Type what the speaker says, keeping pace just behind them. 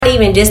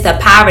even just a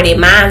poverty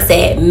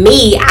mindset.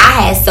 Me, I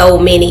had so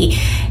many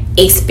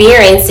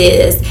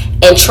experiences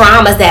and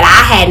traumas that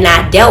I had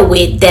not dealt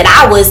with that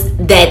I was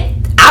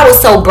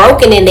so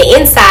broken in the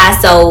inside.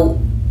 So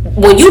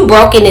when you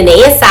broken in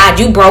the inside,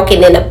 you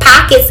broken in the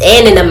pockets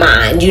and in the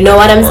mind. You know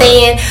what I'm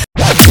saying?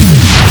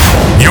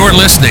 You're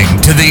listening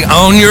to the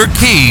Own Your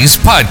Keys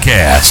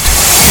podcast,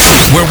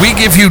 where we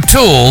give you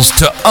tools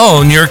to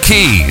own your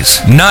keys.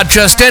 Not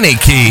just any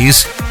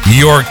keys,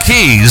 your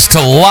keys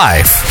to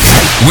life.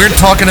 We're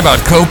talking about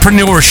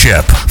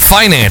copreneurship,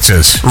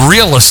 finances,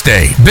 real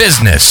estate,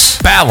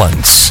 business,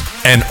 balance,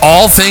 and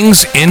all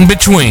things in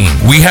between.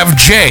 We have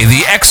Jay,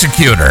 the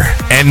executor,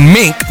 and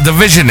Mink, the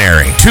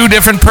visionary. Two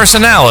different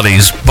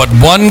personalities, but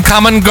one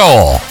common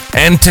goal.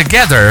 And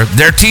together,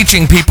 they're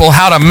teaching people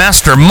how to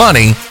master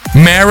money,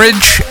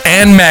 marriage,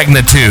 and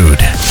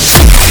magnitude.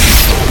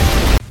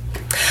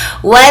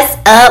 What's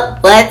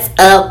up? What's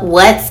up?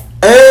 What's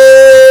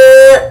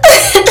up?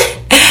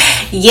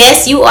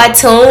 Yes, you are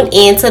tuned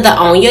into the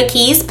Own Your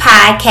Keys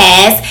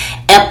podcast,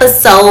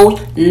 episode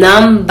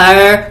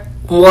number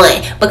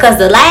 1. Because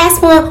the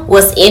last one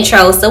was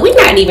intro, so we're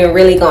not even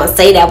really going to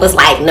say that was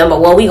like number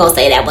 1. We're going to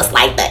say that was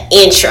like the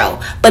intro.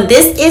 But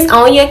this is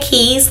Own Your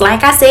Keys,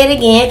 like I said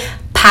again,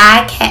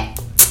 podcast,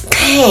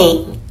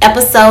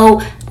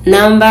 episode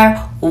number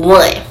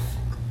 1.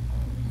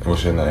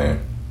 What's your name?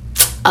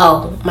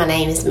 Oh, my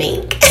name is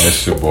Mink.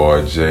 It's your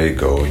boy Jay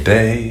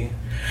Goday.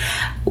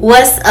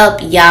 What's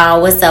up,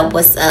 y'all? What's up?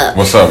 What's up?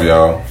 What's up,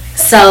 y'all?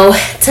 So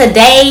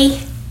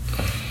today,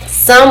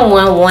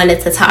 someone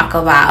wanted to talk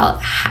about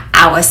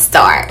our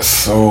start.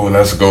 So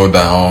let's go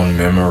down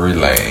memory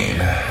lane.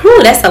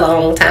 Whew, that's a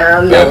long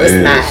time. No, it's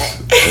not.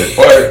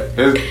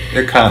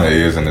 It kind of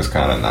is and it's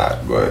kind of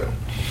not. But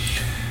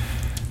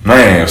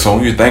man, so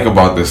when you think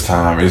about this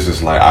time, it's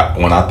just like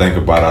when I think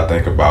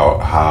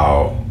about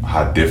how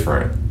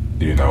different,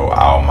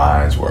 our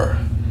minds were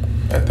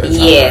at that time.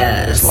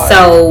 Yeah.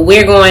 So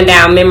we're going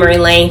down memory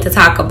lane to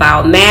talk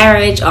about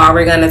marriage, or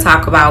we're going to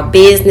talk about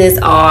business,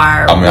 or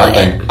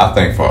I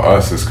think for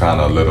us it's kind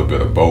of a little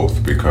bit of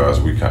both, because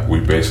we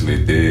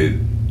basically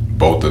did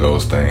both of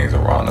those things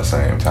around the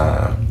same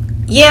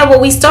time. Yeah,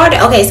 well, we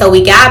started. Okay, so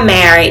we got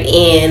married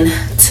in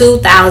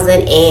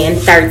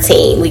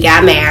 2013. We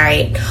got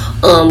married.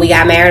 We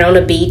got married on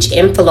the beach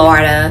in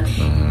Florida,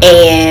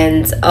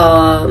 and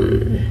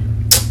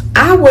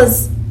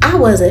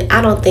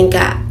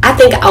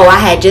I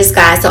had just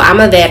got, so I'm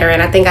a veteran.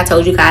 I think I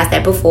told you guys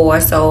that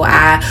before. So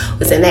I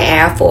was in the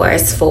Air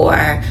Force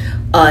for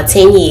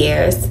 10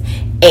 years,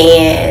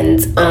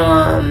 and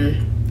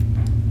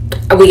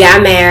we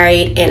got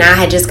married, and I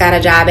had just got a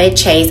job at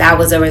Chase. I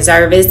was a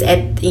reservist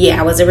and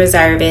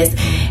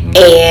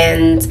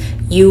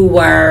you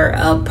were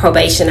a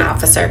probation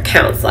officer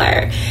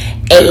counselor.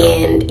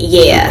 And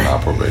juvenile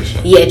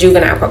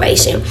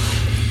probation.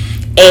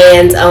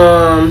 And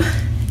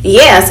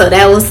so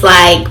that was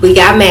like, we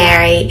got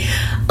married,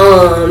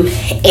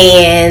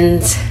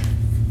 and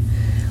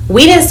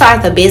we didn't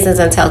start the business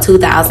until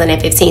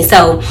 2015.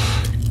 So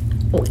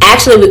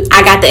actually,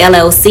 I got the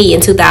LLC in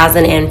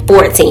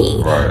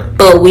 2014, right,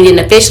 but we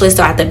didn't officially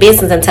start the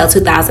business until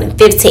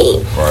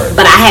 2015. Right.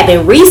 But I had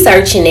been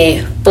researching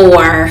it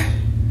for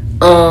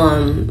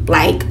a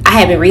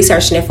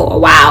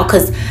while,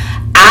 because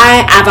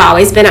I've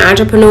always been an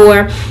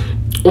entrepreneur.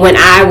 When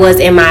I was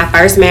in my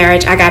first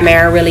marriage, I got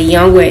married really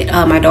young with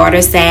my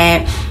daughter's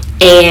dad,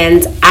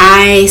 and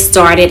I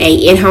started a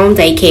in-home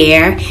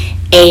daycare,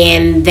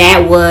 and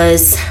that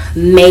was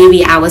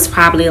I was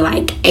probably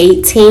like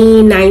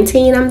 18,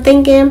 19, I'm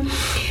thinking.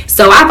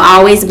 So I've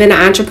always been an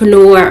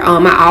entrepreneur.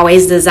 I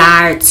always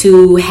desired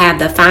to have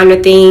the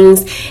finer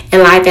things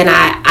in life, and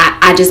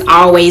I just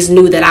always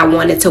knew that I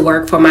wanted to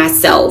work for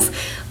myself.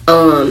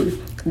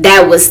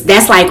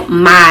 That's like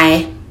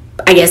my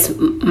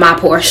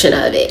portion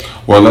of it.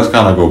 Well, let's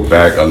kind of go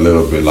back a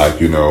little bit.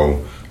 Like you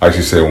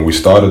said, when we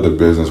started the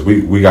business,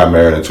 we got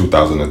married in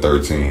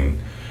 2013.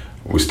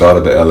 We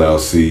started the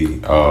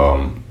LLC,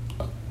 I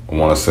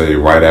want to say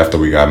right after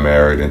we got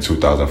married in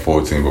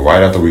 2014. But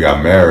right after we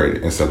got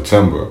married in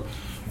September,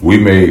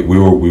 we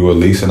were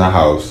leasing a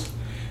house,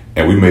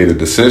 and we made a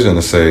decision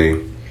to say,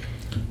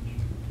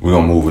 we're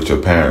going to move with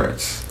your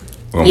parents.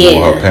 We're going to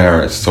move with her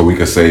parents so we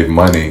could save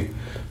money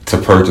to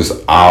purchase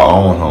our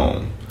own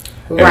home.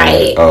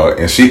 Right.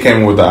 And she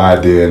came with the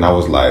idea, and I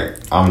was like,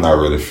 I'm not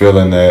really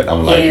feeling that.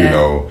 I'm like,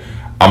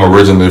 I'm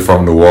originally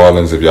from New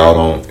Orleans. If y'all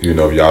don't,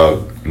 if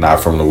y'all not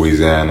from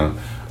Louisiana,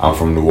 I'm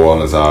from New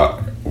Orleans.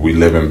 We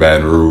live in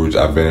Baton Rouge.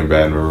 I've been in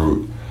Baton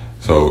Rouge.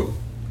 So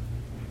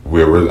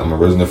I'm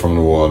originally from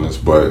New Orleans,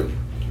 but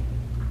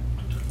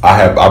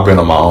I've been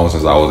on my own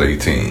since I was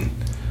 18.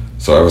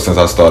 So ever since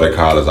I started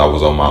college, I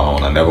was on my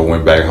own. I never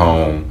went back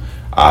home.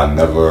 I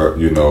never,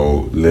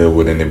 lived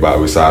with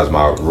anybody besides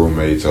my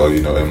roommates or,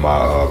 in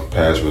my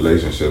past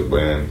relationship.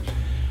 And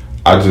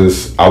I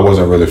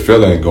wasn't really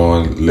feeling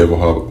going live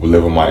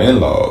with my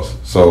in-laws.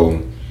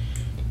 So,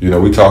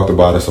 we talked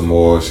about it some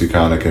more. She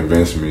kind of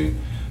convinced me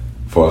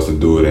for us to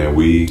do it, and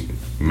we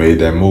made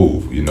that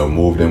move,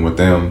 moved in with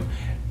them.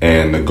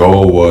 And the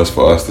goal was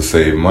for us to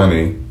save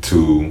money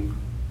to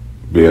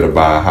be able to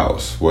buy a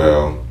house.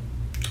 Well,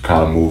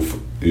 kind of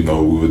move, we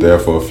were there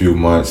for a few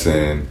months,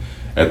 and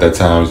at that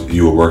time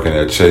you were working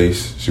at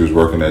Chase. She was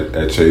working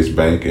at Chase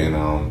Bank,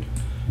 and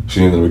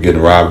she ended up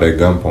getting robbed at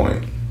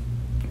gunpoint.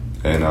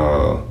 And,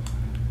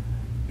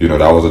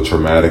 that was a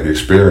traumatic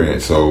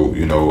experience. So,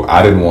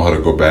 I didn't want her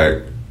to go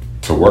back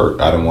to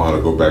work. I didn't want her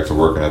to go back to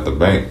working at the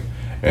bank.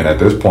 And at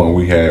this point,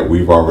 we had the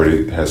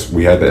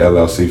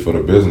LLC for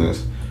the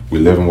business.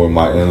 We're living with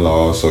my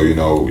in-laws, so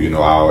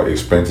our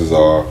expenses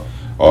are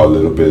a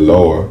little bit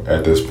lower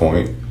at this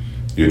point.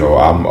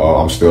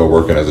 I'm still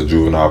working as a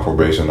juvenile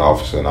probation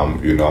officer, and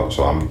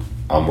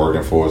I'm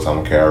working for it, so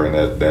I'm carrying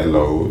that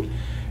load.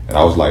 And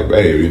I was like,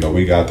 babe,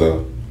 we got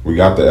the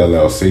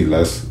LLC.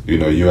 Let's,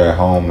 you're at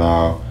home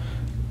now.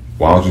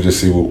 Why don't you just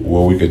see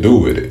what we could do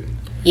with it?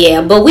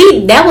 Yeah, but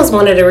that was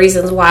one of the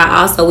reasons why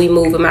also we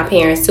moved with my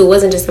parents too. It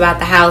wasn't just about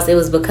the house, it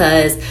was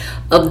because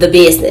of the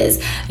business,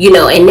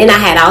 and then I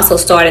had also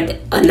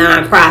started a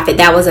nonprofit.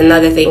 That was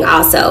another thing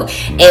also.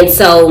 And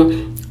so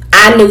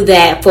I knew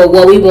that for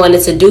what we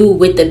wanted to do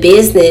with the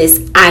business,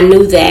 I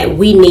knew that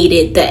we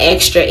needed the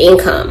extra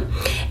income.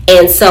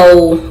 And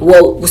so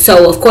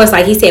of course,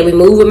 like he said, we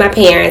moved with my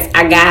parents.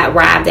 I got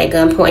robbed at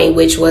gunpoint,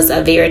 which was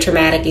a very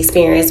traumatic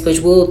experience, which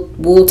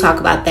we'll talk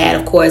about that,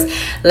 of course,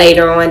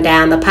 later on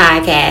down the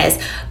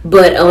podcast.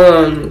 But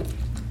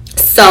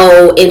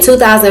so in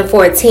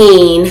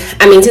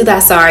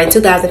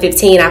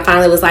 2015, I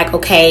finally was like,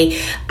 okay,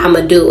 I'm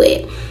gonna do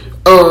it.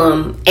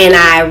 And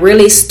I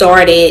really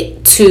started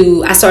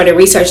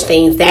researching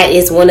things. That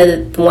is one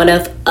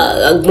of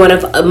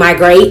my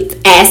great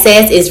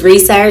assets is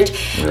research.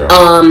 Yeah.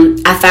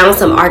 I found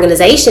some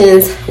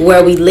organizations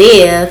where we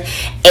live,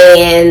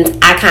 and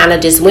I kind of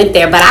just went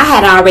there, but I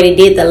had already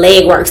did the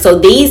legwork. So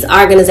these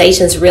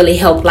organizations really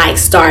help like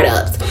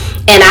startups,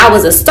 and I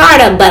was a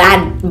startup, but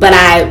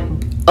I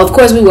of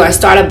course we were a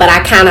startup, but I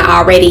kind of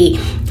already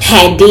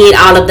had did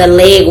all of the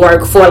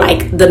legwork for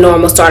like the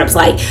normal startups,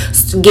 like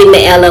getting the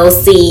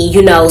LLC,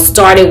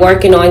 started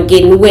working on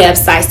getting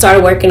websites,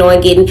 started working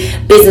on getting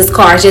business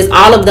cards, just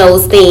all of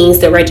those things,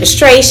 the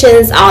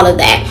registrations, all of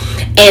that.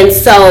 And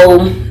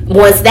so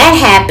once that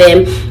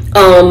happened,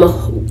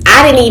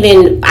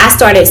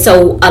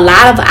 so a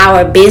lot of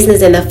our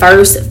business in the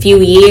first few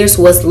years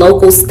was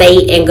local,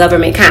 state, and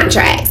government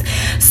contracts.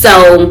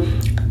 So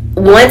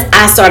once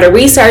I started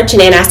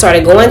researching and I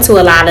started going to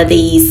a lot of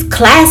these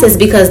classes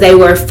because they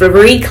were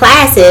free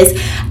classes,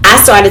 I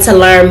started to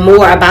learn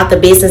more about the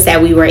business that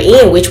we were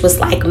in, which was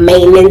like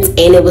maintenance,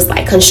 and it was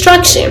like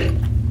construction.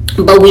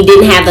 But we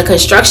didn't have the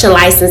construction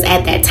license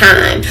at that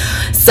time.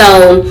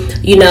 So,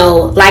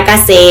 like I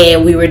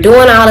said, we were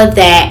doing all of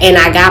that, and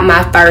I got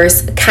my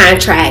first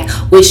contract,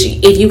 which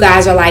if you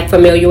guys are like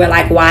familiar with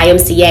like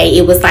YMCA,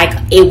 it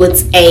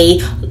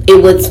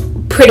was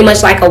pretty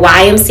much like a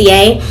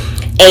YMCA.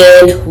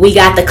 And we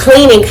got the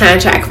cleaning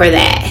contract for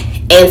that.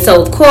 And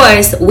so, of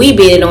course, we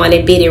bid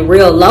it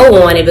real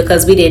low on it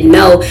because we didn't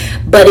know.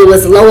 But it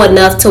was low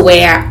enough to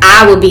where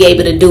I would be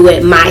able to do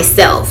it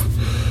myself.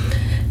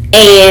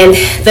 And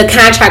the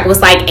contract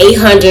was like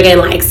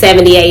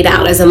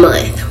 $878 a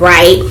month,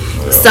 right?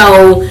 Yeah.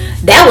 So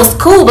that was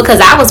cool because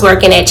I was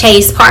working at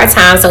Chase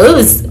part-time. So it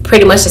was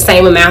pretty much the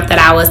same amount that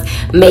I was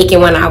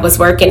making when I was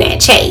working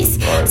at Chase.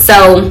 Right.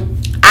 So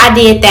I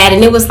did that,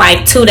 and it was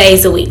like 2 or 3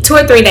 days a week,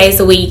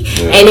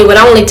 yeah. And it would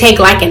only take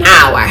like an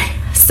hour.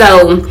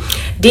 So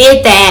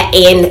did that,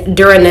 and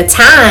during the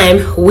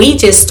time we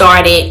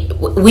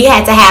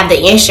had to have the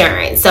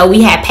insurance. So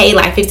we had paid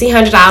like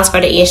 $1,500 for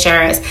the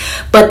insurance.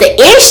 But the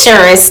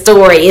insurance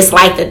story is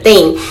like the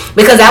thing,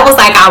 because that was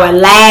like our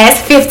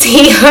last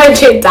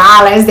 $1,500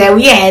 that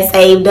we had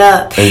saved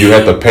up. And you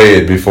had to pay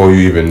it before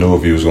you even knew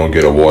if you was going to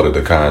get awarded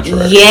the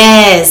contract.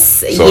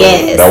 Yes. So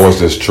that was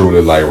just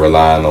truly like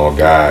relying on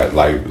God.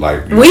 Like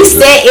we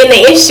sat in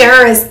the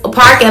insurance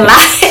parking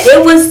lot.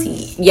 It was,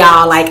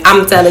 y'all, like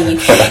I'm telling you,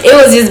 it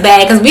was just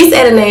bad because we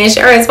sat in the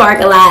insurance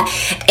parking lot,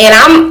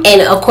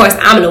 and of course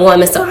I'm the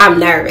woman, so I'm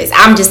nervous.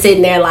 I'm just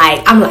sitting there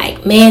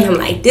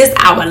this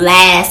our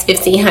last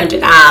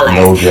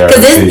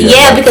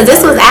 $1,500 because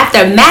this was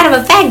after, matter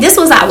of fact, this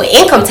was our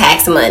income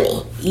tax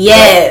money.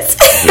 Yes.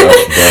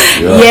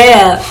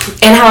 Yeah.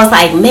 And I was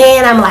like,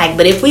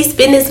 but if we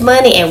spend this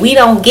money and we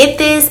don't get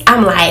this,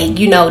 I'm like,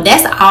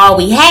 that's all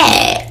we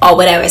had or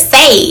whatever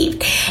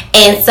saved.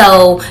 And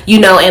so,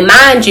 and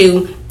mind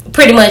you,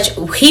 pretty much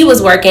he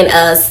was working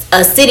a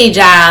city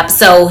job,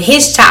 so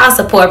his child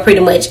support pretty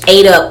much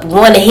ate up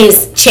one of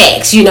his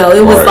checks. It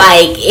was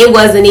like it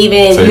wasn't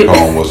even take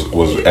home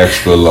was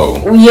extra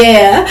low.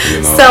 Yeah.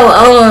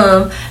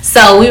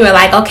 So we were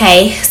like,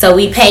 okay, so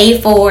we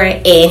paid for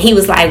it, and he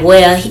was like,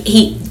 well,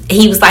 he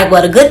was like,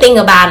 well, the good thing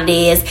about it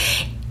is,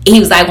 he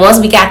was like, once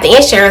we got the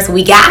insurance,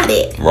 we got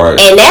it. Right.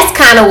 And that's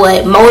kind of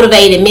what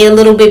motivated me a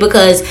little bit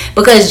because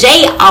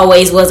Jay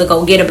always was a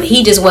go-getter, but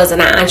he just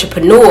wasn't an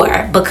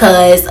entrepreneur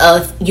because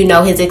of,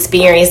 his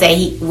experience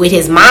with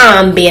his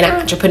mom being an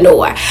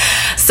entrepreneur.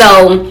 So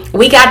So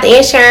we got the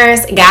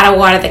insurance, got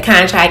awarded the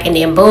contract, and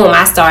then boom,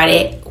 I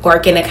started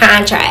working the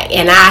contract.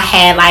 And I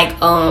had like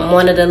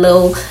one of the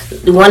little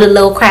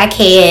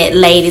crackhead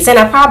ladies, and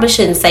I probably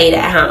shouldn't say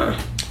that, huh?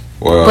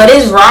 Well, but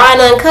it's raw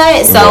and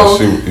uncut, so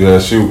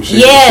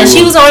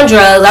she was on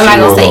drugs. I'm not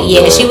gonna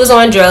say she was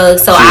on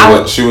drugs. So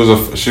she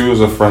was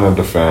a friend of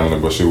the family,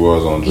 but she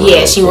was on drugs.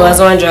 Yeah, she was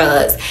on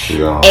drugs.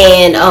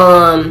 And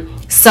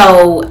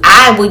so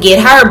I would get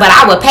her, but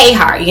I would pay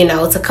her,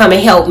 to come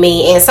and help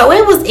me. And so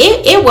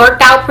it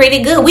worked out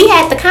pretty good. We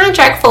had the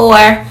contract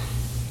for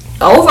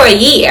over a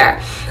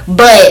year,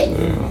 but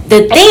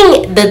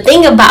the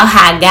thing about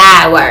how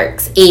God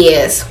works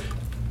is,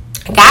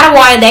 got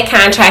awarded that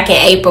contract in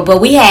April,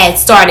 but we had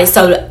started.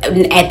 So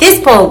at this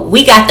point,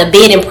 we got the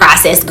bidding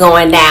process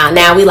going down.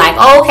 Now we like,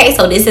 okay,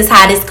 so this is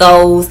how this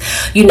goes.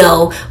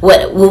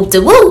 What whoop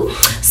de whoop.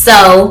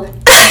 So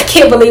I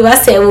can't believe I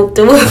said whoop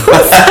de whoop.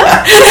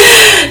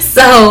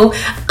 So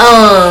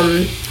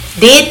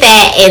did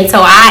that, and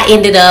so I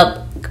ended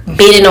up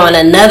bidding on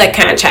another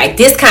contract.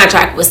 This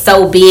contract was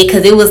so big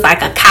because it was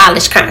like a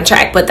college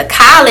contract, but the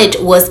college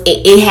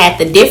it had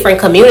the different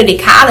community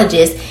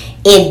colleges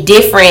in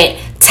different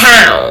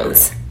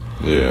towns.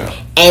 Yeah.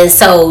 And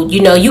so,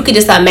 you could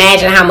just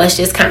imagine how much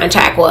this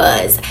contract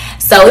was.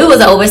 So it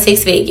was over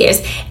 6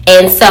 figures.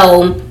 And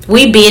so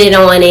we bidded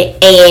on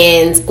it,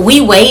 and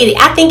we waited.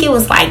 I think it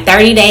was like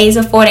 30 days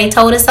before they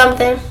told us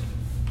something.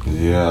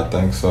 Yeah, I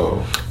think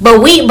so.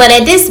 But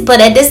at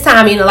this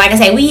time, like I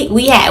say,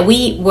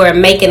 we were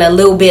making a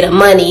little bit of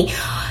money.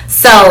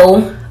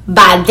 So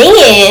by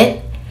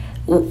then,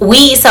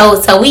 we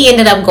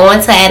ended up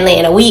going to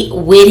Atlanta.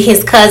 With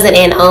his cousin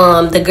and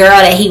the girl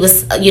that he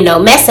was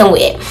messing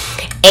with,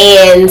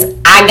 and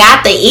I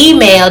got the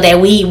email that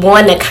we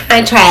won the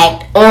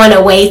contract on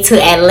the way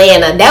to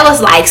Atlanta. That was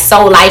like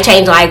so life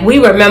changing. Like we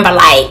remember,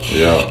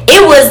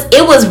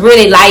 it was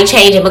really life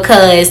changing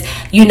because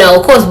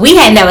of course we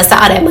had never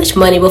saw that much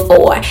money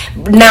before.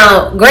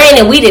 Now,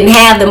 granted, we didn't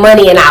have the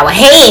money in our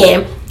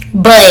hand,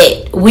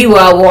 but we were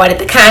awarded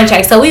the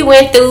contract. So we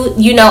went through,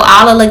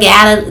 all the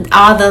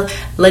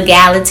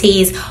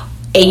legalities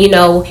and,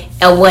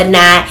 and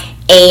whatnot.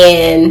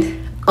 And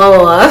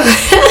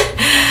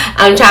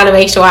I'm trying to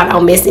make sure I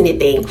don't miss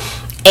anything.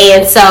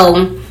 And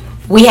so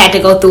we had to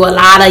go through a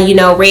lot of,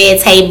 red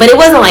tape. But it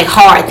wasn't like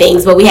hard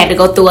things, but we had to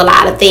go through a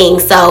lot of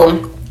things.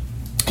 So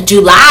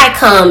July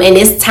come, and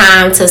it's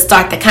time to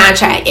start the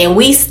contract. And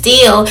we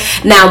still,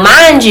 now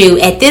mind you,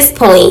 at this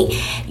point,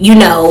 you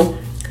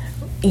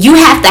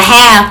have to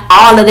have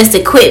all of this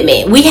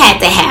equipment. We had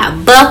to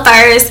have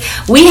buffers.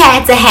 We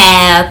had to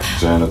have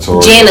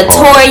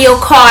janitorial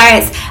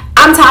carts.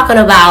 I'm talking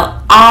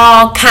about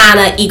all kind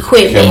of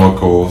equipment.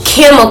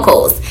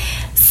 Chemicals.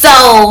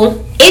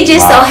 So it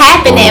just so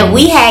happened that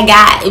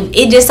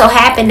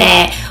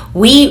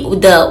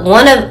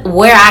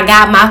where I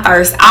got my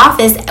first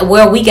office,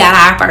 where we got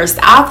our first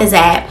office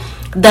at,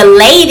 the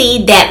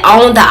lady that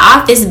owned the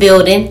office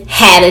building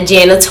had a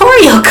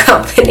janitorial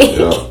company.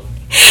 Yeah.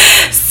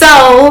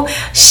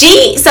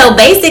 So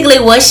basically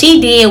what she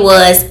did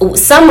was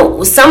some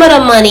of the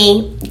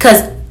money,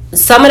 because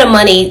some of the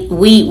money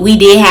we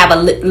did have a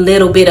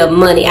little bit of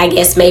money, I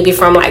guess maybe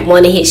from like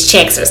one of his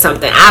checks or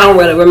something. I don't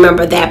really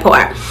remember that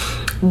part.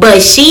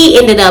 But she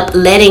ended up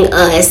letting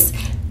us,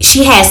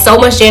 she had so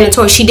much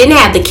janitorial, she didn't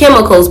have the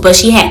chemicals, but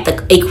she had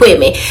the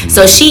equipment. Mm-hmm.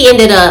 So she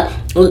ended up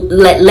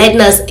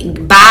letting us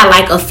buy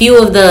like a few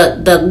of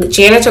the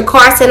janitor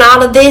carts and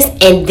all of this,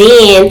 and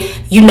then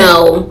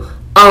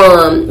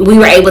we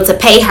were able to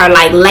pay her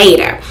like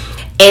later.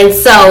 And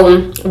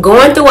so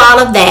going through all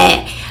of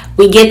that,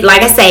 we get,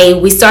 like I say,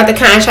 we start the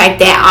contract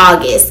that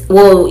August.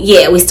 Well,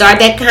 yeah, we start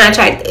that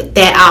contract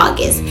that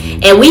August.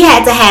 Mm-hmm. And we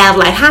had to have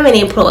like how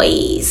many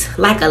employees?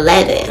 Like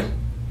 11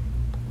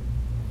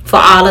 for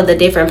all of the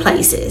different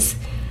places.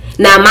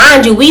 Now,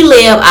 mind you, we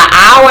live an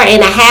hour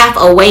and a half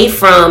away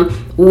from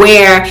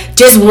where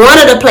just one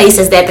of the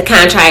places that the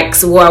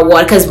contracts were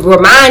awarded, because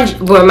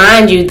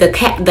remind you the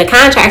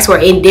contracts were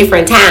in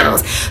different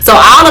towns, so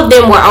all of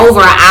them were over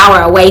an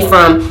hour away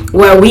from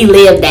where we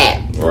lived at.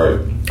 Right.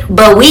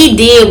 But we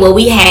did what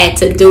we had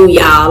to do,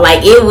 y'all.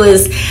 Like it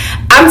was,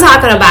 I'm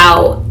talking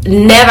about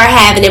never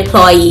having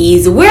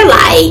employees. We're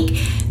like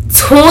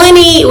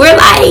 20, we were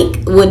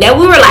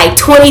like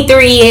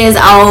 23 years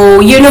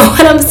old, you know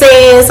what I'm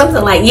saying?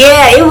 Something like,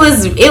 yeah, it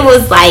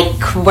was like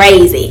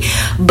crazy.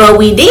 But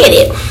we did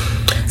it.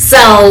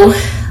 So,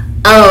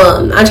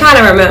 I'm trying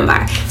to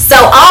remember.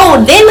 So,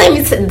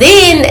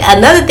 then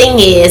another thing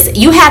is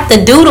you have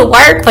to do the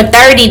work for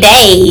 30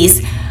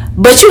 days,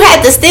 but you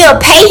have to still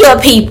pay your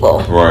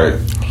people. Right.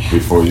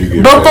 Before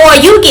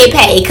you get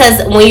paid,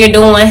 because when you're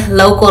doing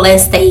local and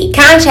state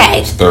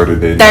contracts, it's a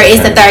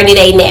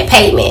 30-day net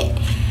payment.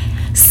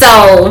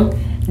 So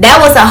that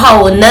was a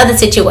whole nother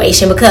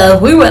situation, because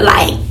we were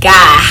like,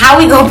 God, how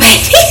we gonna pay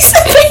these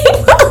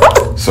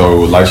people?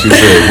 So like she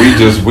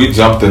said, we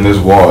jumped in this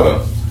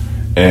water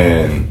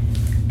and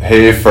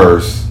head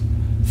first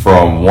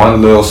from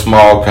one little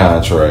small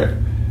contract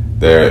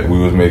that we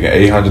was making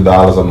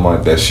 $800 a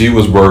month that she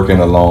was working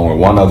along with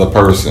one other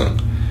person,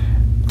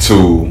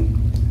 to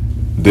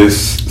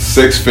this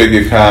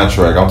 6-figure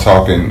contract. I'm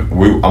talking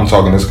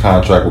this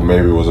contract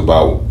maybe was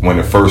about, when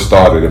it first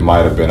started, it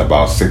might have been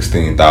about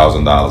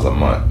 $16,000 a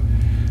month,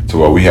 to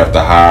where we have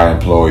to hire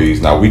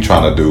employees. Now we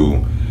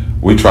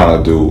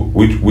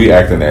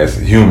acting as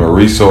human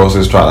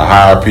resources, trying to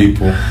hire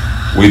people.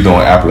 We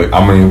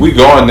doing we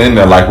going in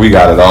there like we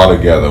got it all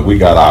together. We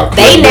got our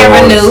they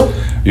never knew.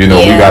 We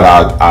got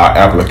our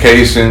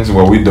applications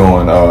where we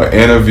doing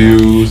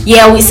interviews.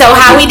 Yeah, so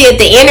how we did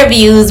the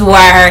interviews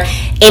were,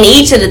 in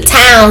each of the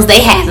towns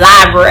they had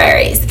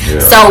libraries. Yeah.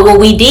 So what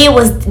we did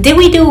was, did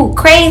we do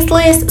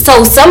Craigslist?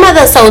 So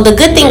the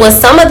good thing was,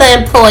 some of the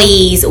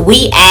employees,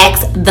 we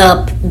asked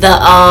the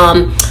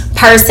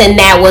person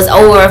that was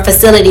over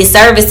facility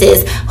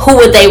services, who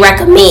would they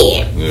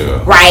recommend?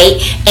 Yeah.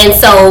 Right? And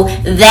so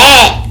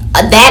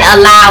that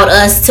allowed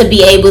us to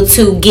be able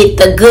to get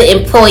the good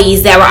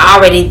employees that were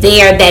already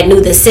there, that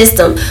knew the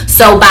system.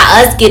 So by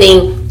us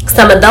getting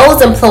some of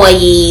those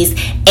employees,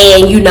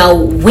 and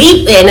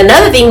and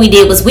another thing we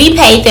did was we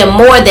paid them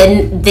more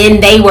than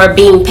they were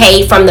being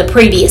paid from the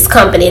previous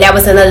company. That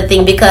was another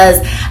thing,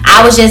 because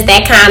I was just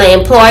that kind of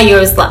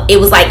employer. It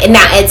was like,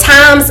 now at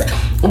times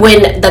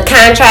when the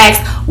contracts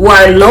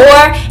were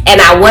lower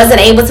and I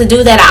wasn't able to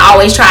do that, I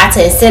always tried to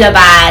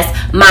incentivize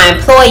my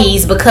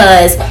employees,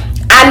 because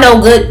I know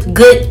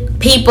good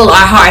people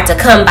are hard to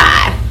come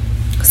by.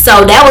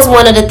 So that was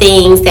one of the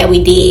things that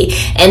we did.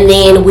 And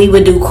then we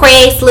would do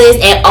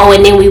Craigslist,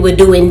 and then we would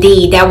do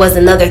Indeed. That was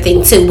another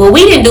thing too. But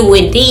we didn't do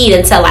Indeed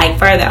until like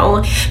further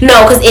on.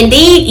 No, because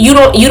Indeed, you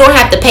don't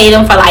have to pay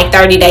them for like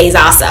 30 days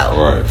also.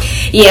 Right.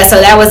 Yeah,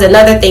 so that was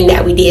another thing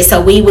that we did. So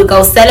we would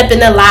go set up in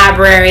the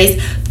libraries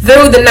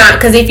through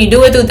because if you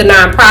do it through the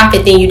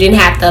nonprofit, then you didn't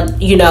have to,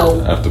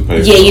 have to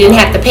pay. Yeah, you didn't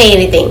have to pay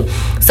anything.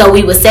 So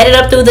we would set it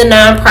up through the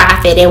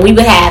nonprofit, and we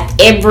would have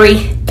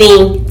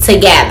everything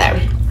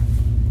together.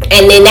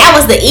 And then that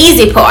was the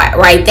easy part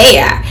right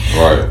there.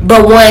 Right.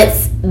 But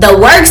once the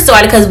work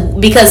started,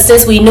 because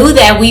since we knew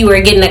that we were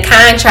getting the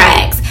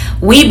contracts,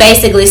 we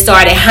basically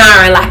started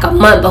hiring like a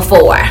month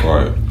before.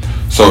 Right.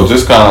 So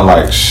just kind of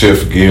like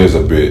shift gears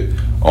a bit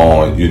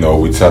on,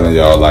 we telling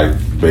y'all like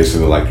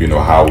basically like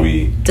how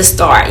we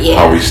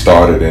how we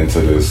started into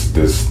this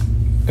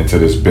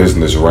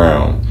business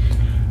realm.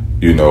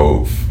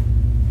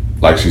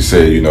 Like she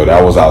said,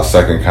 that was our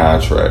second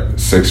contract,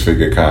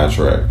 6-figure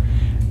contract.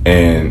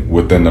 And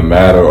within the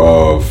matter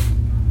of,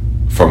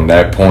 from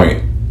that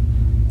point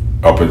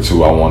up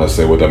until, I want to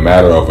say, with a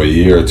matter of a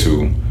year or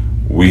two,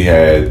 we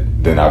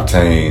had then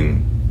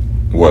obtained,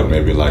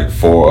 maybe like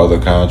 4 other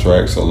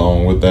contracts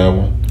along with that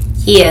one?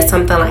 Yeah,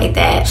 something like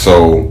that.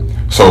 So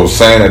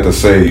saying that to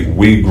say,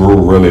 we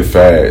grew really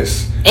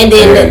fast. And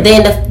then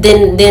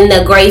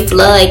the Great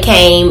Flood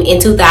came in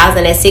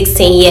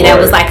 2016. Yeah, that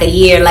was like a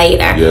year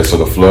later. Yeah, so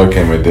the flood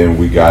came, and then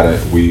we got it.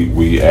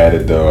 We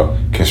added the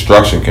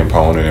construction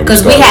component,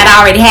 because we had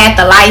already had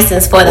the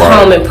license for the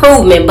home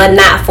improvement, but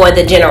not for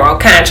the general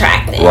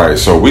contracting. Right.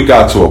 So we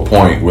got to a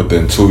point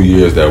within 2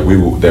 years that we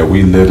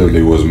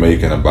literally was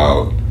making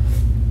about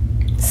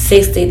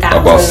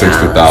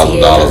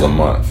 $60,000 a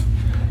month.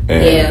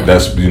 And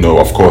that's,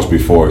 of course,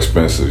 before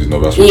expenses.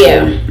 That's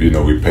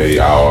before we pay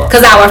our.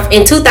 Because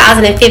in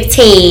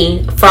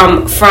 2015,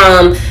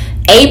 from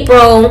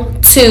April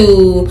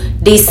to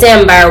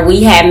December,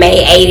 we had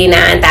made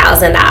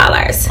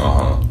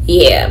 $89,000.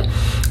 Yeah.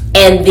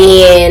 And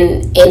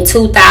then in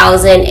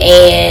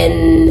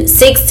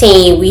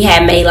 2016, we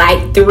had made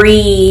like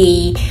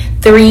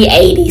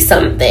 $380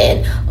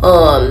 something.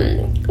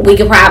 We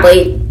could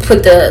probably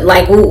put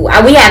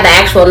we have the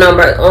actual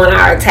number on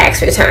our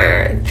tax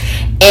return.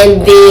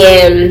 And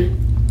then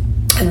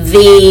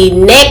the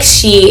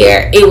next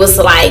year, it was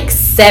like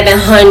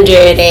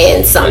 700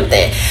 and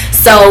something.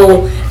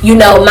 So,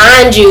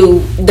 mind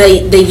you,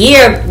 the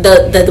year,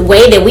 the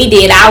way that we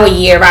did our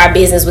year of our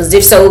business was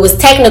different. So it was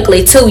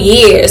technically 2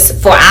 years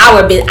for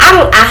our business.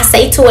 I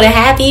say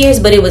 2.5 years,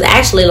 but it was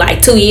actually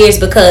like 2 years,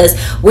 because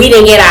we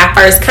didn't get our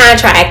first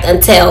contract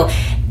until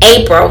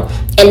April.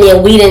 And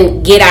then we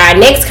didn't get our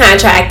next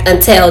contract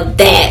until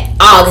that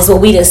August. Well,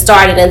 we didn't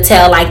start it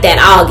until like that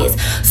August.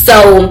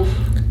 So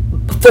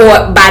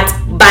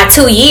by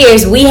 2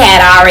 years, we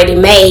had already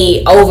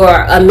made over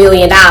 $1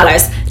 million.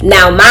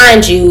 Now,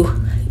 mind you,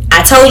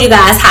 I told you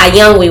guys how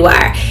young we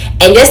were.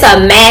 And just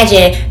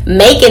imagine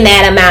making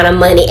that amount of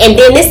money. And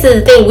then this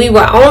is the thing, we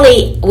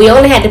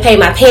only had to pay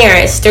my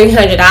parents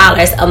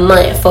 $300 a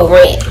month for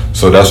rent.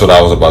 So that's what I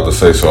was about to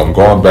say. So I'm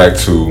going back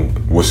to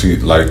what she,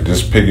 like,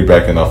 just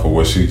piggybacking off of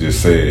what she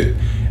just said,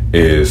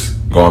 is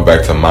going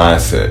back to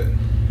mindset.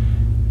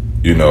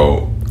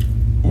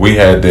 We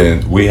had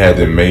then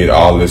made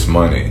all this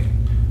money,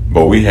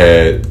 but we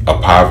had a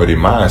poverty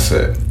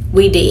mindset.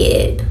 We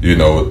did.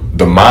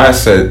 The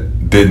mindset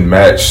didn't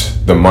match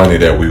the money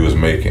that we was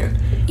making.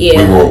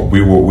 Yeah.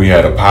 We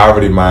had a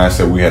poverty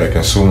mindset. We had a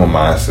consumer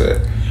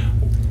mindset.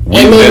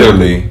 We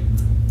literally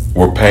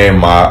were paying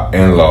my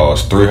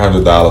in-laws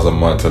 $300 a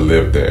month to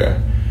live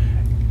there.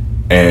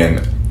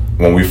 And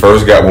when we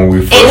first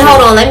and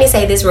hold on, let me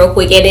say this real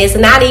quick. And it's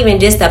not even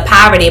just a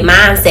poverty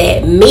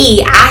mindset.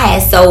 I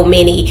had so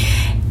many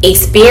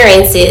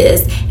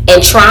experiences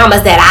and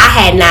traumas that I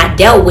had not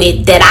dealt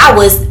with that I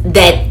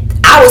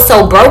was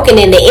so broken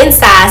in the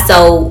inside.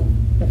 So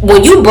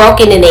when you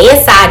broken in the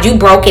inside, you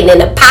broken in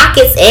the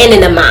pockets and in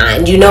the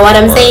mind. You know what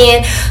I'm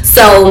saying?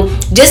 So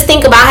just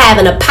think about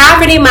having a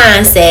poverty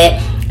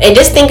mindset, and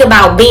just think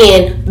about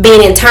being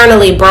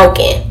internally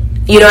broken.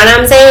 You know what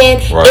I'm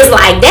saying? Right. It's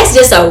like that's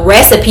just a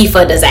recipe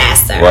for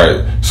disaster.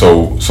 Right.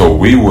 So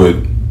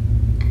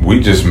we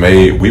just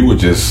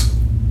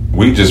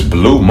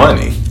blew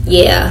money.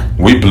 Yeah.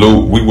 We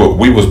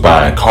was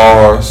buying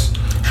cars.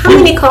 How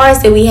many cars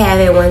did we have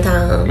at one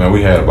time? Man,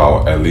 we had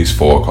about at least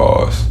 4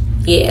 cars.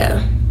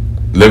 Yeah.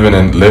 Living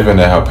at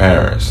her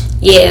parents.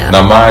 Yeah.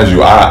 Now, mind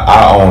you,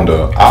 I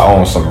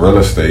owned some real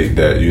estate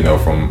that, you know,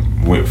 from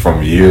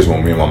years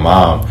when me and my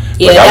mom.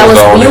 Yeah,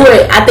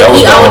 I think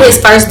he owned his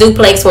first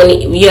duplex when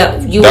you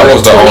that were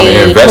was the only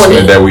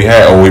investment that we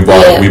had. Or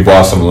we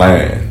bought some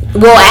land.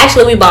 Well,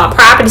 actually, we bought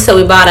property, so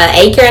we bought 1.5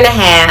 acres,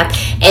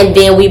 and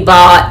then we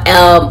bought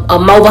a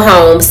mobile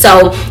home.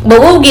 So, but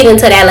we'll get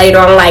into that later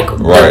on, like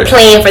the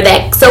plan for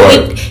that. So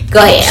go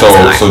ahead.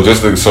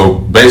 So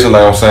basically,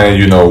 like I'm saying,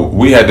 you know,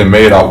 we had to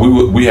made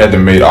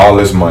all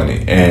this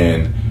money,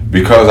 and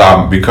because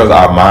our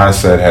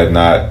mindset had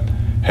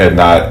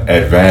not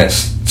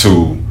advanced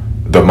to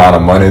the amount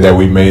of money that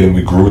we made, and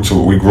we grew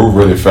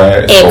really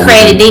fast. And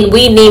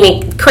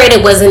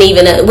credit wasn't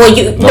even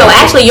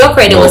actually your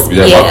credit was.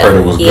 Yeah, my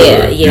credit was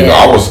good. Yeah. You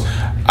know,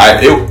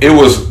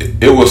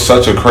 it was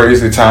such a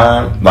crazy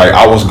time. Like,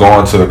 I was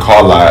going to the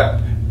car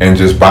lot and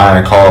just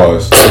buying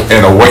cars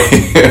in a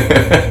way.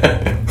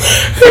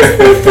 That's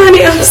so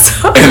funny. I'm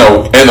sorry.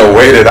 In a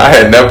way that I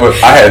had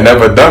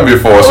never done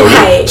before.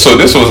 So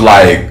this was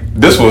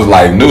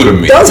like new to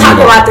me. Don't talk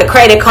about the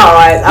credit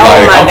cards.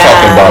 Oh my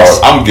gosh.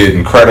 I'm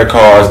getting credit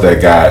cards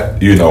that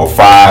got, you know,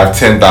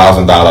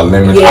 $5,000-$10,000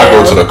 limits. Yeah. I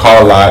go to the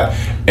car lot,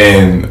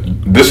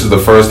 and this is the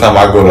first time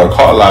I go to a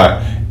car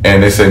lot,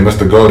 and they say,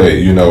 Mr. Gode,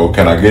 you know,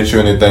 can I get you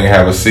anything?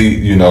 Have a seat.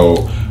 You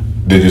know,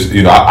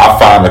 I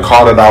find the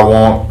car that I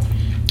want.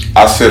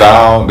 I sit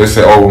down. They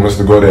say, "Oh,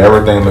 Mr. Gode,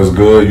 everything looks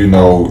good." You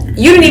know,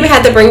 you didn't even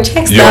have to bring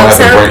checks. I don't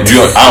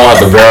have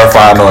to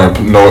verify no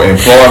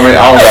employment.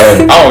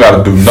 I don't got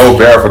to do no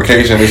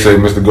verification. They say,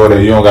 "Mr. Gode,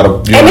 you don't got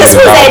to." And this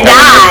was at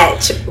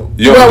Dodge.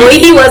 We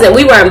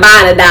weren't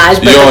buying a Dodge.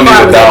 But you don't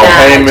need a down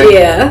payment.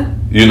 Yeah.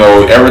 You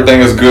know,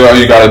 everything is good. All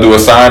you got to do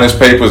is sign his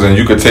papers, and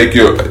you could take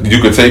your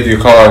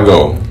car and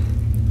go.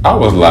 I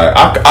was like,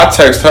 I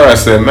text her and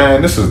said,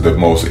 "Man, this is the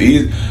most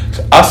easy."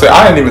 I said,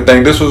 I didn't even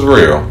think this was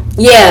real.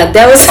 Yeah,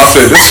 that was. I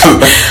said, this is.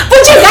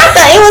 But you got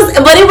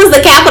it was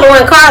the Capital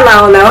One car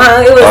loan though,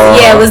 huh?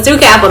 It was through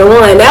Capital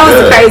One. That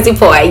was the crazy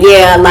part.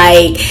 Yeah,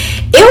 like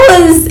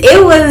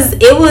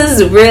it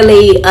was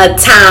really a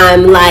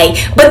time like.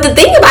 But the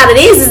thing about it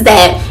is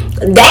that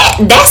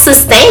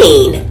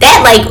sustained.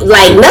 That like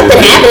nothing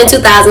happened in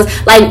 2000s.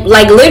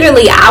 Like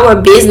literally our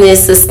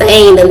business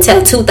sustained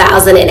until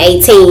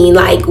 2018.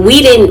 Like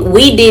we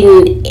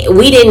didn't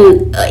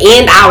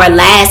end our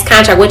last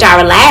contract, which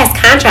our last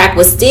contract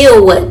was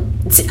still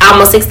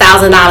almost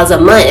 $6,000 a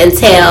month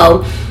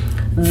until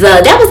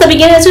that was the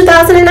beginning of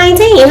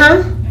 2019,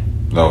 huh?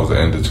 That was the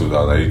end of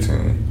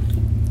 2018.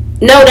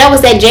 No, that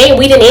was that January.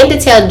 We didn't end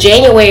it till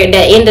January, the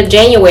end of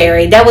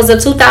January. That was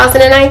of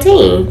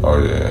 2019.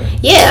 Oh yeah.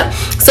 Yeah.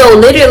 So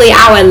literally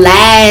our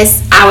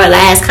last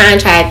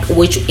contract,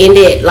 which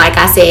ended, like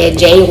I said,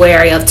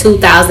 January of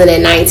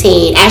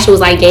 2019. Actually,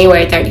 was like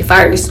January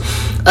 31st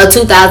of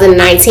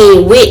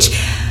 2019, which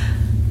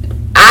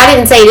I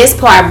didn't say this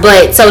part,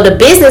 but so the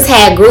business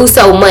had grew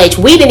so much,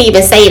 we didn't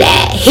even say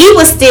that. He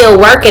was still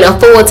working a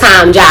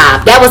full-time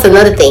job. That was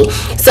another thing.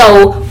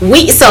 So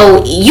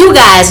you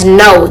guys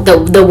know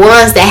the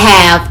ones that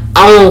have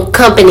own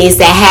companies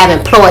that have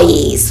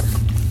employees,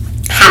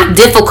 how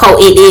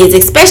difficult it is,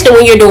 especially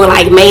when you're doing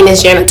like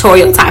maintenance,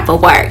 janitorial type of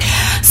work.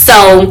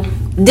 So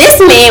this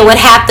man would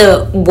have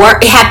to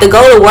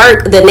go to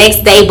work the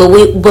next day, but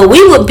we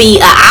would be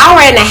an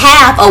hour and a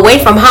half away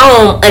from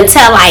home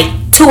until like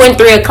 2 and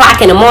 3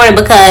 o'clock in the morning,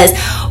 because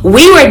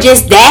we were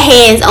just that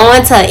hands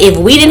on to, if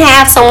we didn't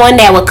have someone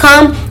that would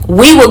come,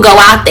 we would go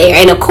out there.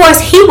 And of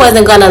course he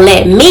wasn't gonna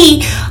let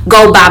me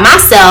go by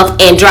myself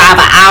and drive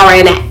an hour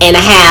and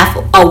a half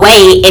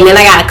away, and then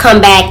I gotta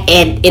come back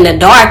in the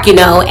dark, you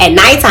know, at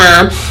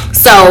nighttime.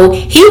 So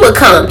he would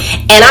come,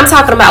 and I'm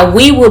talking about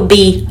we would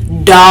be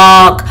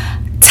dog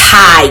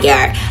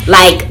tired,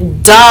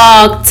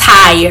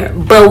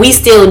 but we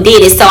still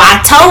did it. So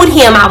I told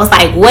him, I was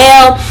like,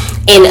 well,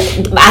 and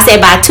I said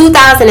by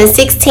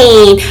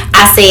 2016,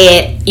 I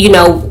said, you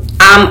know,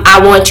 I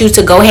want you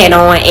to go ahead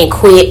on and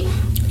quit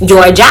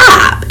your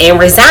job and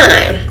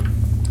resign.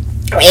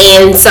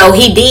 And so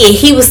he did.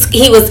 He was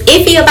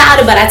iffy about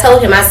it, but I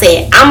told him, I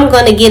said, I'm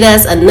going to get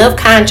us enough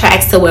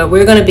contracts to where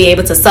we're going to be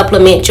able to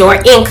supplement your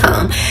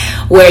income,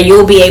 where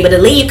you'll be able to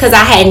leave, because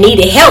I had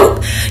needed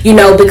help, you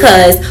know,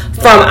 because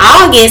from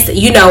August,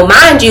 you know,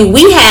 mind you,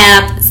 we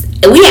have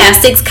we have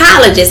 6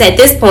 colleges at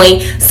this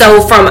point.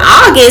 So from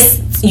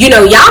August,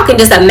 y'all can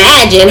just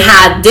imagine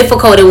how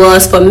difficult it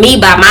was for me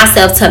by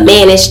myself to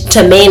manage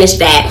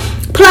that.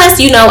 Plus,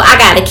 I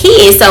got a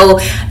kid, so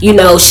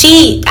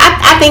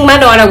I think my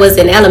daughter was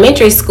in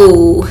elementary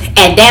school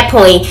at that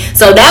point,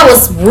 so that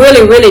was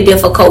really, really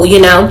difficult,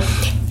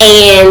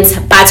 And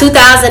by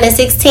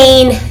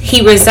 2016,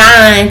 he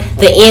resigned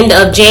the end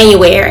of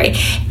January.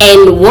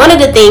 And one of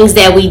the things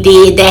that we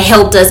did that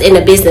helped us in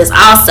the business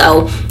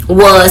also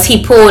was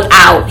he pulled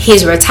out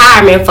his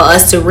retirement for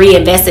us to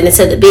reinvest it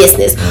into the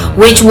business,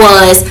 which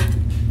was,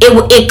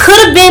 it could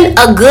have been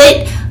a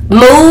good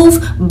move,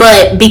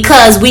 but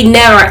because we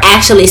never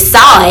actually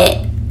saw it,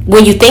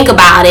 when you think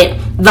about it,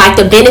 like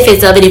the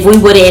benefits of it, if we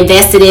would have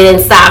invested it in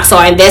stocks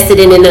or invested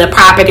it in a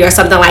property or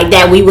something like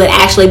that, we would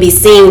actually be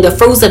seeing the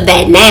fruits of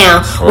that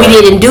now. Right. We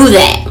didn't do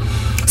that.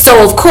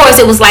 So of course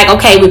it was like,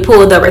 okay, we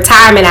pulled the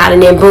retirement out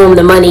and then boom,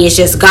 the money is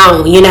just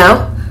gone,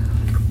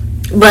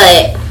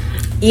 But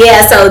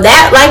yeah, so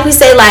that, like we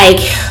say,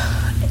 like,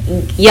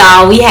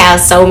 y'all, we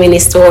have so many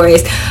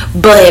stories,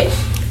 but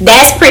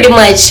that's pretty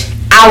much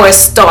our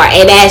start.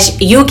 And as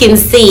you can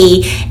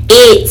see,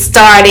 it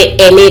started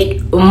and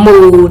it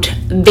moved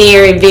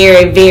very,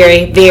 very,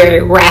 very,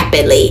 very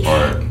rapidly.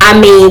 Right. I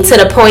mean, to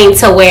the point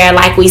to where,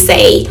 like we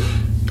say,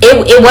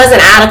 it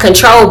wasn't out of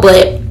control,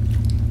 but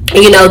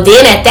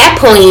then at that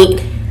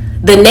point,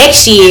 the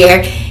next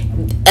year,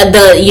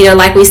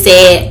 like we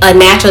said, a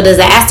natural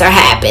disaster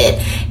happened,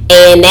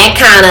 and that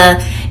kind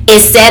of, it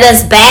set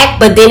us back,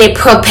 but then it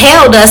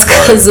propelled us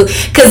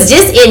because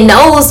just in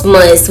those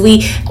months,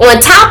 we, on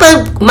top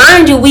of,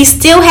 mind you, we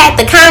still had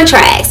the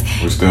contracts.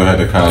 We still had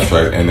the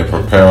contract, and it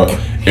propelled.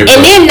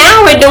 Then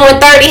now we're doing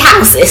 30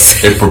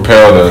 houses. It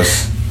propelled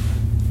us,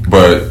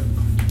 but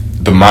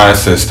the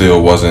mindset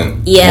still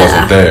wasn't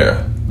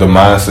there. The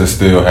mindset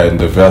still hadn't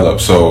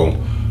developed, so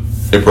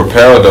it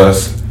propelled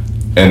us,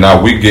 and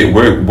now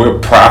we're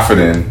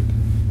profiting,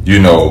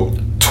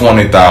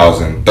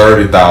 $20,000,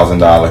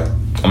 $30,000.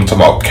 I'm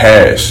talking about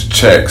cash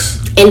checks.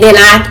 And then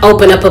I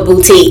open up a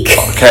boutique.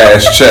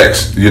 Cash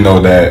checks,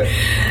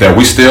 that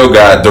we still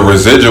got the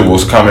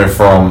residuals coming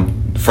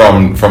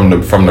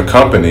from the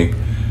company,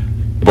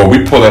 but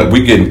we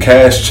getting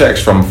cash checks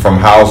from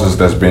houses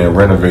that's being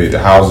renovated,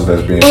 houses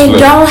that's being and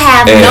flipped. Don't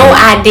have no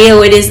idea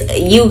what is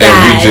you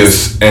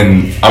guys.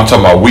 And I'm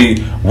talking about we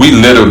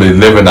literally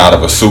living out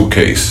of a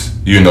suitcase.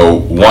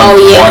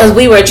 Because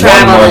we were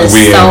traveling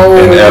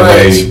so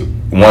much.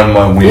 1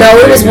 month we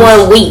it was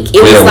 1 week.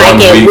 It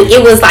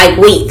was like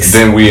weeks.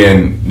 Then we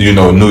in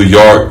New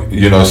York,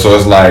 so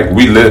it's like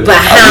we live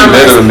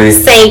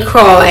Bahamas, St.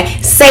 Croix,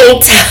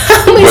 St.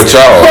 Thomas,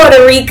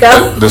 Puerto Rico.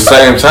 At the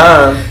same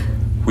time,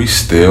 we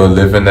still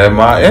living at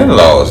my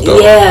in-laws though.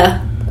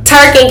 Yeah,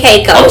 Turk and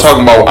Caicos. I'm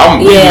talking about.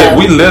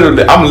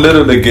 I'm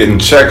literally getting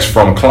checks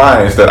from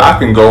clients that I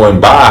can go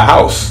and buy a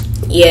house.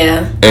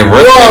 Yeah. And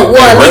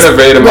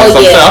renovate them.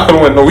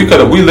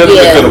 We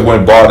literally could have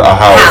went bought a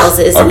house,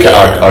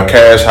 a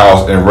cash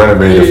house, and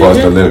renovated for us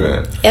to live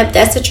in. Yep,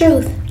 that's the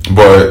truth.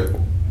 But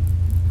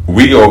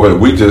we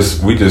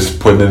just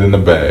putting it in the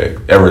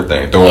bag,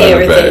 everything, throwing it in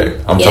the bag.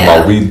 I'm talking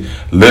about we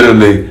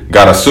literally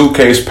got a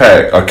suitcase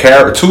pack,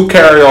 2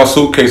 carry-on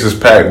suitcases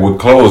packed with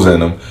clothes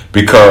in them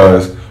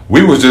because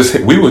we was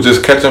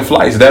just catching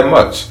flights that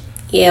much.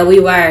 Yeah, we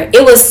were.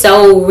 It was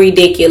so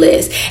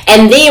ridiculous.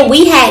 And then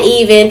we had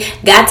even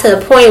got to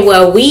the point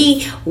where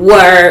we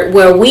were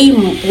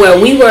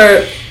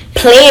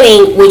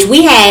planning, which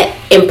we had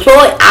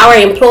our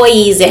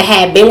employees that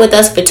had been with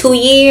us for 2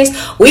 years.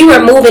 We were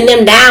moving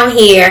them down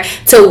here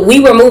we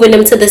were moving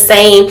them to the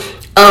same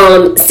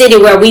city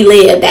where we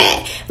lived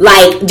at.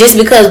 Like, just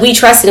because we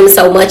trusted them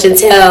so much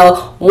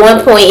until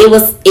one point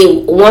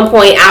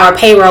our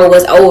payroll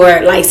was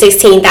over like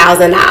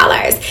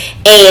 $16,000.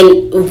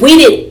 And we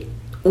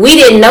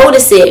didn't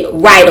notice it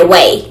right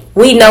away.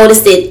 We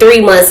noticed it 3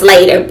 months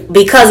later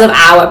because of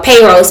our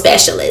payroll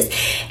specialist.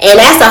 And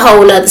that's a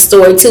whole nother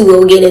story too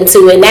we'll get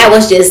into. And that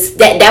was just,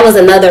 that was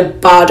another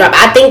ball drop.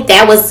 I think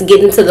that was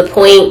getting to the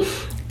point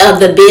of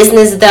the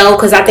business though,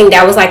 because I think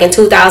that was like in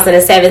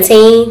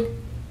 2017.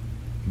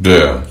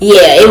 Yeah,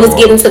 it was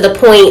getting to the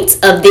point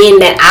of then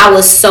that I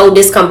was so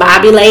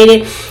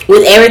discombobulated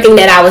with everything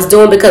that I was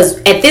doing, because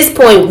at this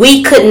point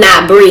we could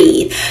not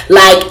breathe.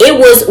 Like, it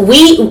was,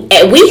 we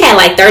had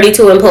like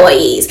 32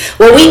 employees.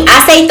 Well,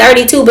 I say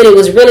 32, but it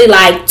was really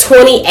like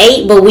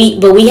 28. But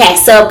we had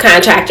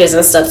subcontractors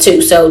and stuff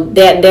too, so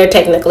they're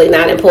technically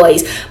not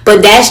employees.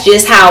 But that's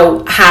just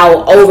how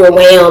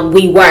overwhelmed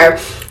we were.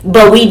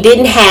 But we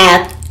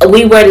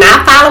were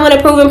not following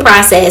a proven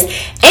process.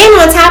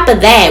 And on top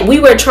of that, we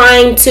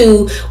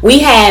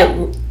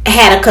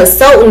had a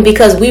consultant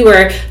because we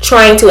were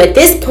trying to, at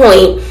this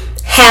point,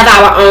 have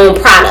our own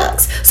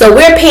products. So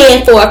we're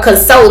paying for a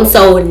consultant.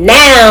 So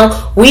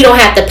now we don't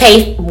have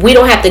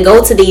to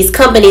go to these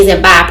companies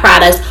and buy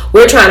products.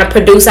 We're trying to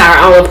produce our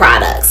own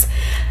products.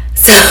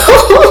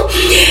 So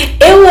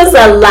it was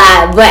a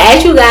lot, but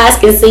as you guys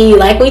can see,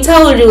 like we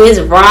told you, it's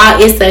raw,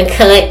 it's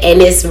uncut,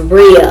 and it's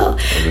real.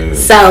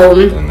 So,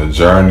 and the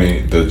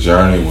journey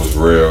was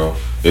real.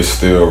 It's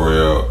still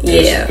real.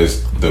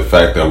 It's the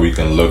fact that we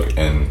can look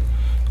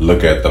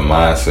at the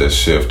mindset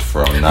shift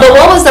from now. But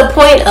what was the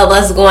point of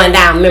us going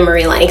down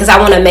memory lane? Because I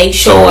want to make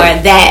sure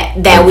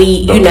that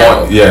we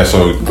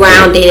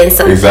grounded in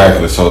something.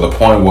 Exactly. So the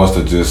point was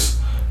to just,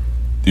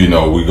 we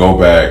go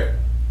back.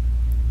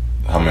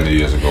 How many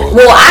years ago?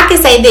 Well, I can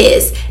say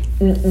this: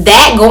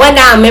 that going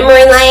down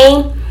memory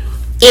lane,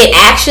 it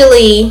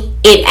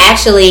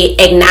actually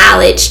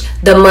acknowledged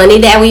the money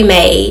that we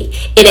made.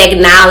 It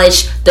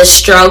acknowledged the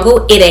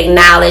struggle. It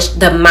acknowledged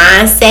the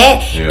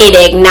mindset. Yeah. It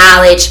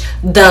acknowledged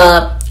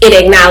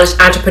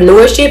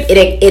entrepreneurship.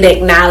 It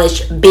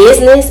acknowledged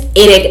business.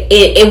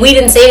 It we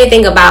didn't say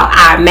anything about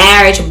our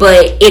marriage,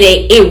 but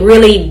it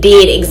really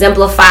did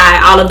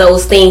exemplify all of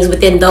those things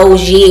within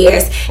those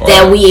years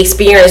that we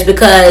experienced,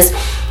 because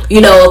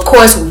of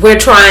course, we're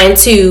trying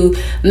to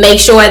make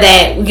sure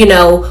that,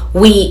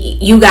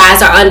 you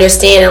guys are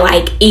understanding,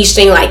 like, each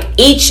thing, like,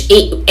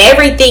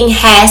 everything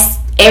has,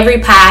 every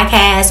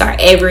podcast or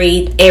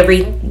every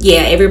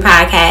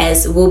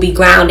podcast will be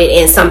grounded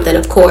in something,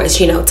 of course,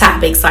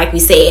 topics, like we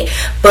said.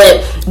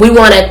 But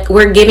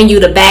we're giving you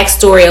the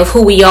backstory of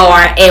who we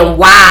are and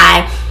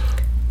why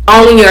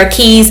owning your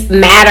keys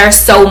matter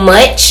so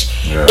much.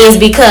 Yeah. Is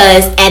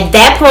because at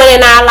that point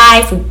in our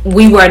life,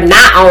 we were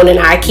not owning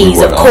our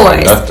keys, of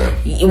course.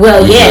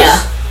 Well,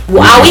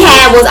 all we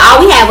had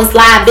was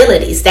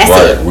liabilities. That's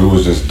it. We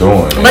was just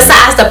doing.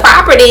 Besides the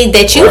property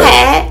that you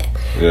had.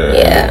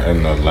 Yeah.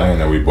 And the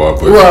land that we bought.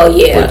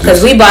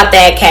 Because we bought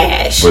that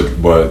cash.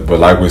 But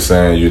like we're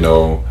saying,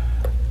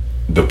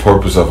 the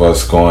purpose of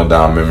us going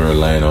down memory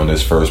lane on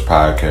this first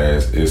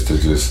podcast is to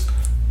just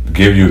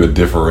give you the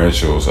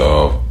differentials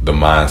of the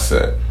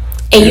mindset.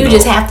 And you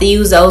just have to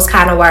use those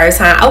kind of words,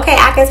 huh? Okay,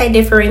 I can say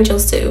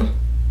differentials too.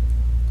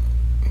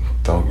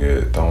 Don't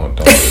get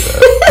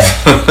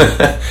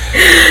that.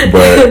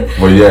 but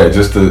yeah,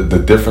 just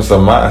the difference of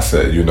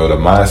mindset. The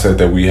mindset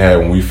that we had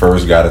when we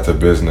first got into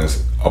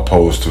business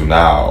opposed to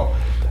now,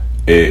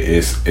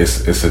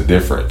 it's a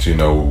difference.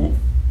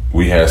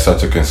 We had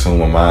such a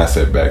consumer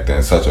mindset back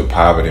then, such a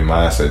poverty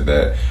mindset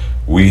that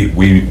we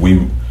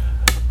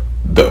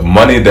the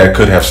money that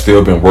could have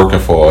still been working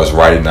for us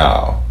right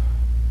now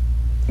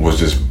was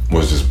just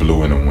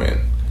blue in the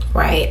wind.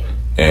 Right.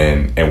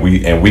 And we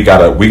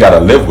gotta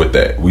live with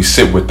that. We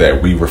sit with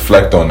that. We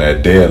reflect on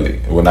that daily.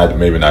 Well,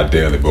 maybe not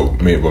daily,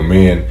 but me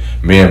and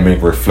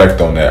Mink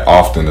reflect on that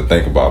often to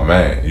think about,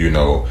 man,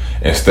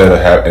 instead of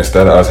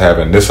us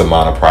having this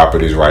amount of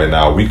properties right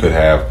now, we could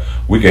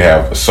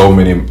have so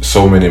many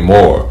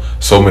more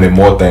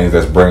things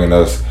that's bringing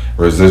us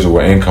residual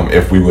income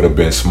if we would have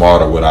been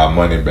smarter with our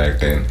money back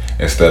then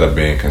instead of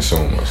being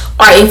consumers.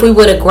 Or if we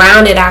would have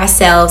grounded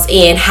ourselves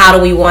in how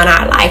do we want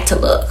our life to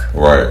look.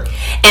 Right.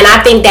 And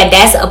I think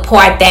that's a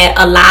part that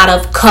a lot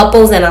of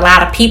couples and a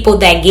lot of people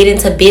that get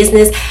into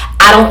business,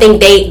 I don't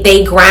think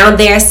they ground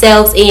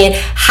themselves in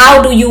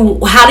how do you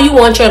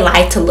want your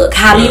life to look?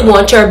 How do you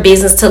want your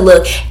business to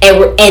look?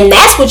 And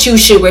that's what you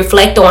should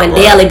reflect on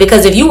daily,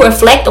 because if you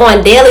reflect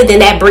on daily, then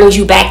that brings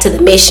you back to the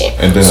mission.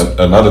 And then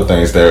another thing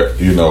is that,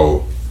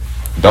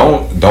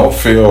 don't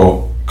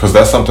feel, because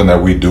that's something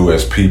that we do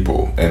as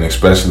people, and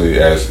especially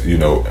as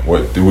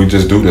we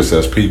just do this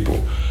as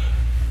people.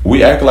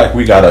 We act like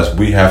we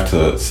have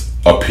to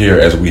appear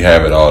as we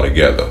have it all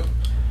together,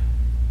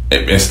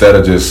 instead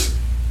of just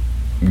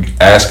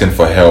asking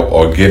for help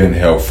or getting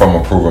help from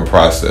a proven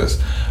process.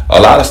 A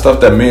lot of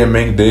stuff that me and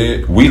Mink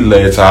did, we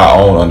led to our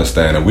own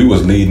understanding. We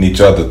was leading each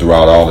other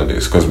throughout all of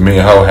this, because me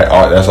and her,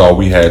 that's all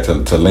we had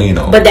to lean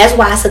on. But that's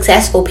why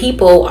successful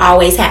people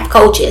always have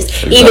coaches.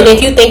 Exactly. Even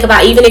if you think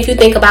about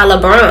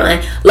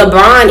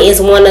LeBron is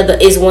one of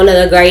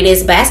the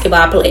greatest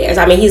basketball players.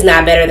 I mean, he's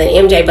not better than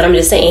MJ, but I'm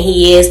just saying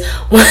he is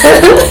one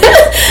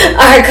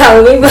or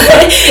Kobe, but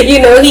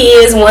he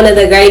is one of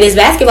the greatest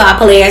basketball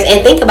players.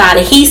 And think about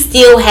it, he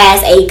still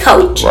has a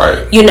coach.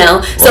 Right.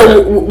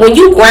 So when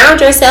you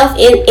ground yourself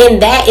in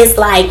that, it's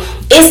like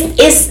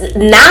it's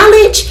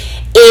knowledge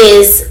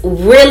is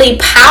really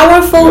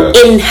powerful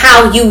in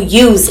how you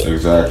use it.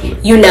 Exactly.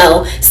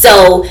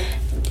 So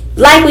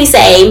like we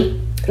say,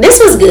 this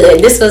was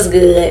good,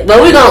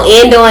 but we're gonna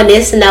end on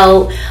this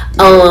note.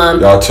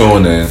 Y'all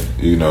tune in.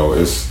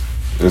 It's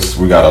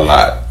we got a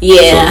lot.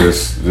 Yeah.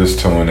 So just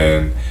tune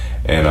in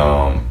and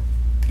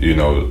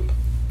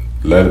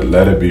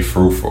let it be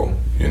fruitful.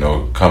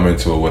 Come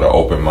into it with an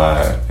open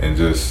mind and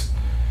just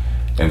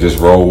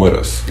roll with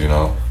us.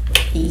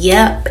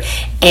 Yep.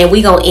 And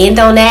we gonna end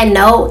on that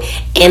note.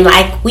 And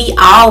like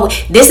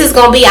this is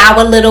gonna be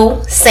our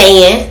little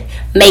saying,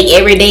 make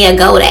every day a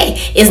go day.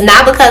 It's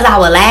not because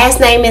our last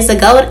name is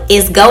go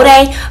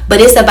day,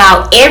 but it's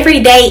about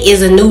every day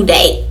is a new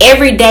day.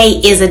 Every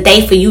day is a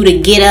day for you to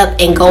get up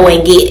and go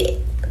and get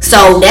it.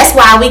 So that's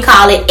why we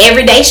call it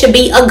every day should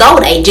be a go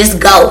day. Just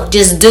go.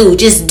 Just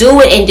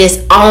do it and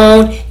just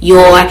own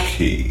your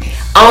keys.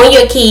 Own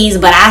your keys,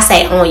 but I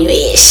say own your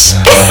ish.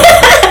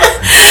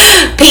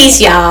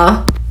 Peace,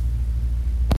 y'all.